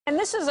And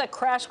this is a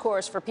crash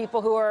course for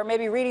people who are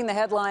maybe reading the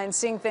headlines,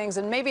 seeing things,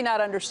 and maybe not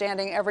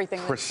understanding everything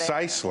that's there.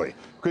 Precisely.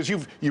 Because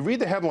you read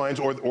the headlines,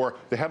 or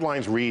the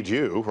headlines read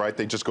you, right?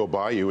 They just go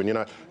by you, and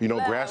you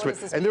don't grasp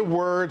it. And there are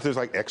words, there's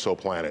like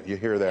exoplanet, you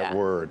hear that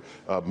word,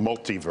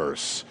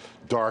 multiverse,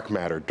 dark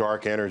matter,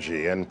 dark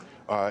energy, and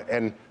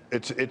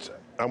it's.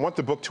 I want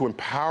the book to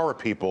empower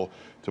people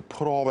to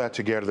put all that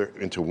together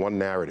into one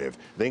narrative.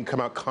 They can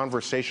come out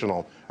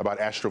conversational about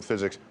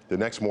astrophysics the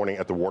next morning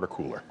at the water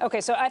cooler.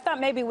 Okay, so I thought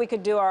maybe we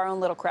could do our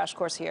own little crash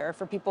course here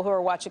for people who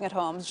are watching at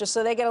home, just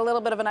so they get a little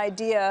bit of an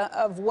idea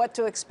of what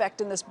to expect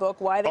in this book,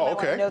 why they might want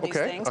to know these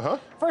things.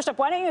 First up,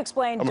 why don't you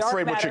explain dark matter? I'm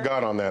afraid what you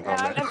got on that.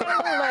 I've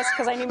got a little list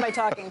because I need my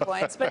talking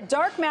points. But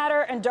dark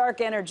matter and dark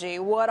energy,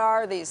 what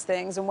are these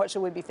things and what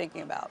should we be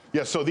thinking about?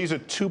 Yeah, so these are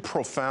two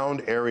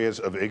profound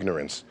areas of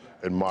ignorance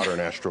in modern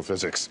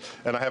astrophysics,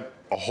 and I have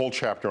a whole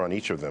chapter on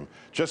each of them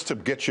just to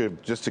get you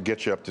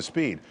up to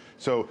speed.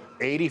 So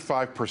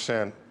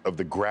 85% of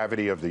the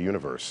gravity of the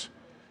universe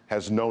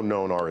has no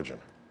known origin.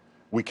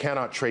 We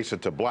cannot trace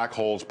it to black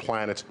holes,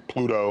 planets,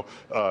 Pluto,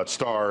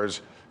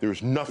 stars.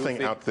 There's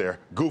nothing out there.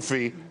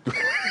 Goofy.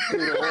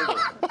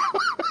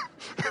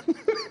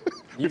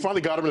 You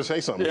finally got him to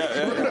say something.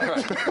 Yeah,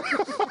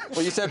 right.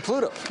 Well, you said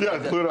Pluto. Yeah,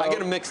 Pluto. I get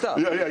them mixed up.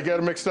 Yeah, you get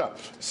them mixed up.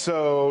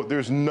 So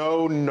there's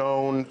no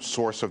known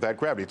source of that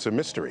gravity. It's a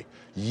mystery.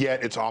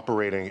 Yet it's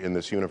operating in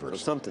this universe.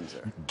 So something's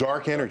there.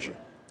 Dark energy.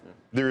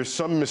 There is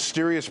some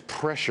mysterious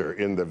pressure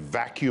in the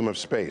vacuum of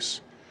space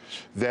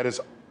that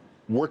is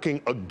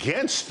working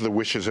against the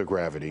wishes of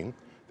gravity,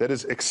 that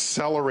is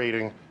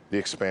accelerating the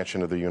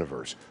expansion of the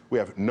universe. We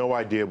have no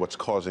idea what's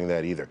causing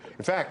that either.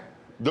 In fact,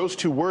 those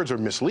two words are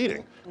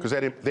misleading because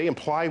they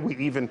imply we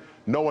even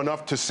know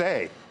enough to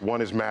say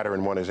one is matter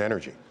and one is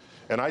energy.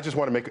 And I just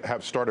want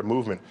to start a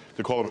movement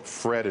to call them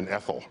Fred and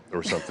Ethel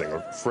or something,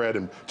 or Fred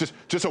and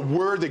just a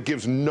word that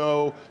gives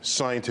no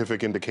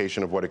scientific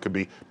indication of what it could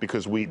be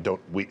because we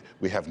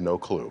have no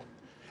clue.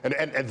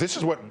 And this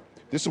is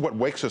what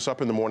wakes us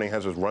up in the morning,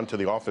 has us run to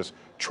the office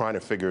trying to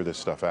figure this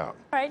stuff out.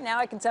 All right, now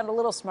I can sound a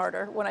little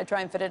smarter when I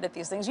try and fit it at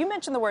these things. You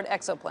mentioned the word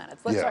exoplanets.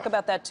 Let's talk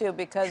about that too,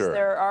 because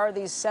there are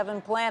these 7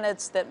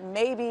 planets that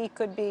maybe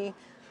could be.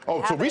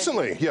 Oh, so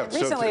recently, yeah.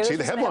 Recently, so see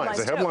the headlines.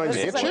 The headlines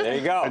hit you. There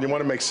you go. And you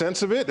want to make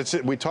sense of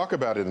it. We talk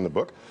about it in the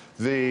book.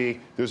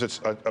 There's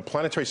a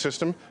planetary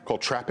system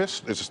called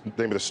TRAPPIST. The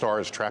name of the star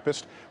is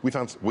TRAPPIST.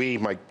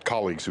 My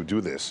colleagues who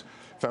do this,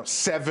 found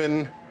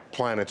 7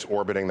 planets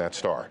orbiting that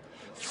star.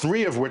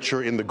 3 of which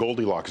are in the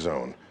Goldilocks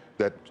zone,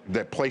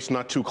 that place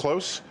not too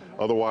close,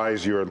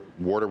 otherwise your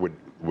water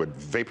would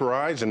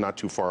vaporize, and not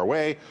too far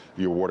away,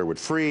 your water would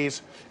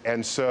freeze.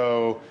 And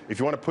so if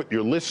you want to put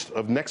your list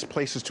of next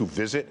places to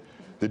visit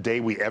the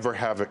day we ever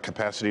have a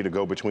capacity to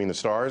go between the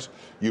stars,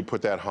 you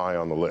put that high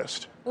on the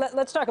list.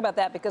 Let's talk about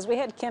that, because we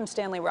had Kim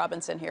Stanley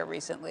Robinson here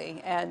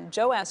recently, and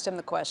Joe asked him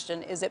the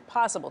question, is it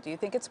possible? Do you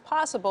think it's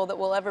possible that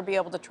we'll ever be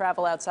able to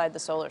travel outside the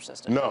solar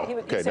system? No. He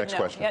Okay, said next no.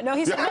 question. Yeah, no,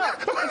 he said no.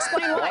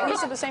 Explain why. He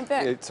said the same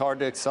thing. It's hard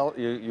to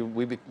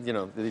accelerate.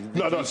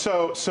 No.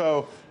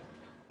 So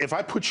if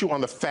I put you on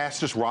the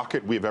fastest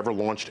rocket we've ever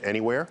launched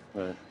anywhere,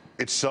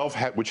 itself,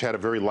 which had a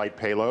very light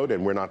payload,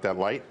 and we're not that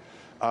light,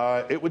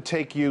 it would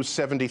take you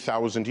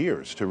 70,000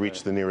 years to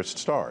reach the nearest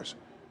stars.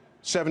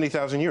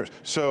 70,000 years.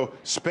 So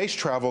space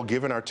travel,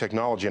 given our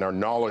technology and our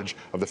knowledge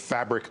of the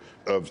fabric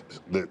of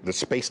the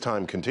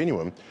space-time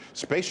continuum,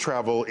 space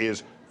travel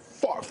is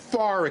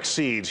far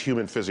exceeds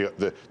human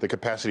the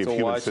capacity of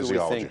human physiology. So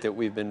why should we think that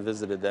we've been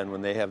visited then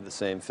when they have the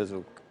same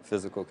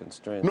physical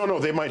constraints? No,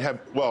 they might have,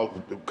 well,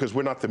 because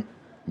we're not the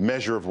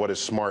measure of what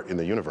is smart in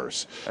the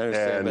universe. I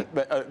understand,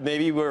 but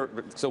maybe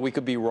we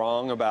could be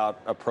wrong about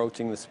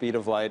approaching the speed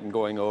of light and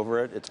going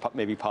over it. It's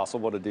maybe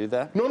possible to do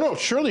that? No,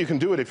 surely you can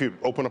do it if you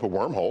open up a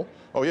wormhole.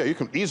 Oh yeah, you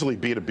can easily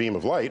beat a beam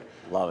of light.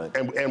 Love it.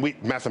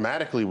 And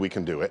mathematically we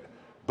can do it,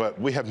 but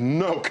we have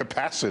no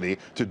capacity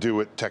to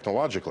do it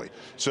technologically.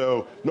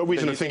 So no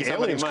reason to think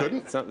aliens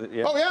couldn't. Oh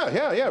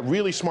yeah.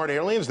 Really smart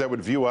aliens that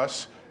would view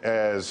us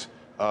as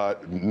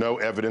no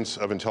evidence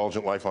of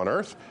intelligent life on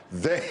Earth.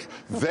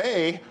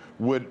 They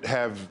would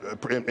have,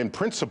 in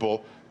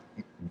principle,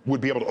 would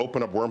be able to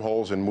open up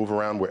wormholes and move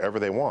around wherever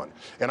they want.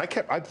 And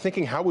I'm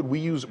thinking, how would we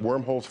use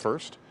wormholes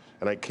first?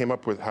 And I came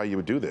up with how you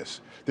would do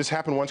this. This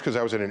happened once because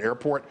I was at an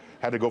airport,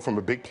 had to go from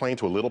a big plane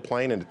to a little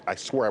plane, and I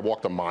swear I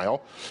walked a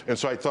mile. And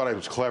so I thought I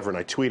was clever, and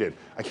I tweeted,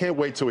 I can't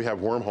wait till we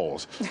have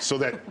wormholes so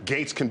that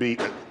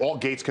all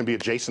gates can be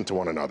adjacent to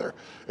one another.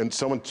 And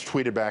someone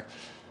tweeted back,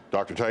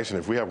 Dr. Tyson,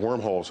 if we have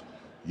wormholes,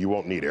 you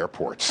won't need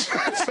airports. So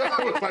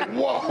I was like,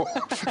 whoa.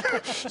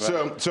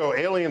 So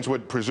aliens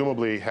would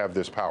presumably have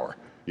this power.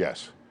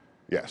 Yes.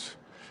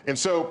 And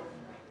so,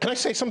 can I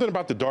say something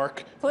about the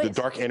dark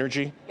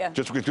energy? Yeah.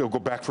 Just go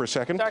back for a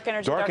second. Dark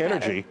energy. Dark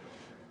energy,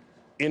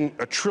 in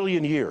 1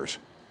 trillion years,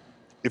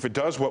 if it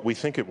does what we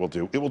think it will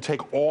do, it will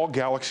take all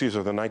galaxies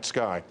of the night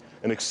sky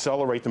and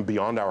accelerate them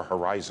beyond our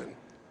horizon,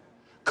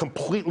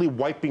 completely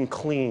wiping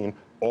clean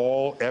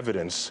all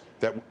evidence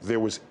that there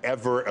was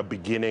ever a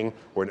beginning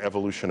or an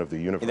evolution of the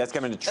universe. And that's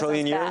coming to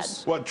trillion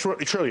years? Well,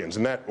 trillions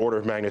in that order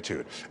of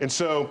magnitude. And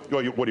so,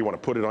 what do you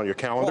want to put it on your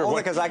calendar? Well,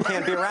 only because I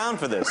can't be around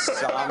for this.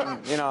 So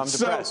I'm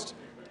depressed.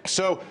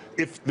 So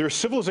if there's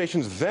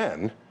civilizations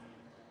then,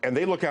 and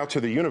they look out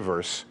to the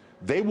universe,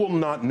 they will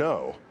not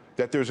know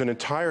that there's an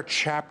entire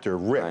chapter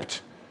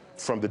ripped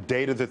from the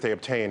data that they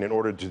obtain in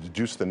order to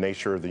deduce the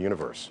nature of the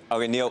universe.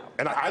 Okay, Neil.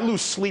 And I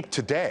lose sleep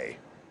today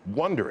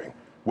wondering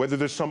whether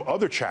there's some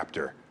other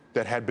chapter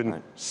that had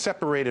been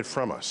separated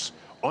from us,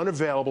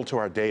 unavailable to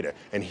our data.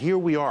 And here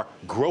we are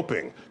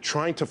groping,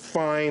 trying to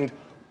find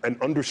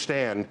and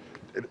understand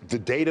the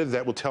data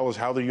that will tell us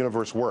how the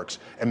universe works.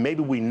 And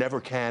maybe we never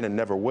can and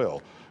never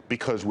will,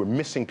 because we're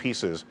missing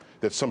pieces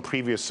that some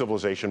previous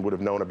civilization would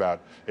have known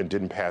about and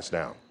didn't pass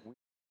down.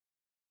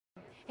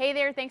 Hey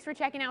there, thanks for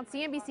checking out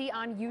CNBC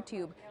on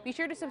YouTube. Be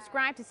sure to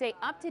subscribe to stay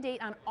up to date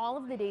on all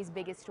of the day's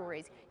biggest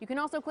stories. You can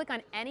also click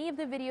on any of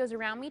the videos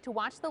around me to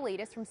watch the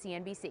latest from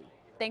CNBC.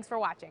 Thanks for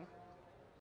watching.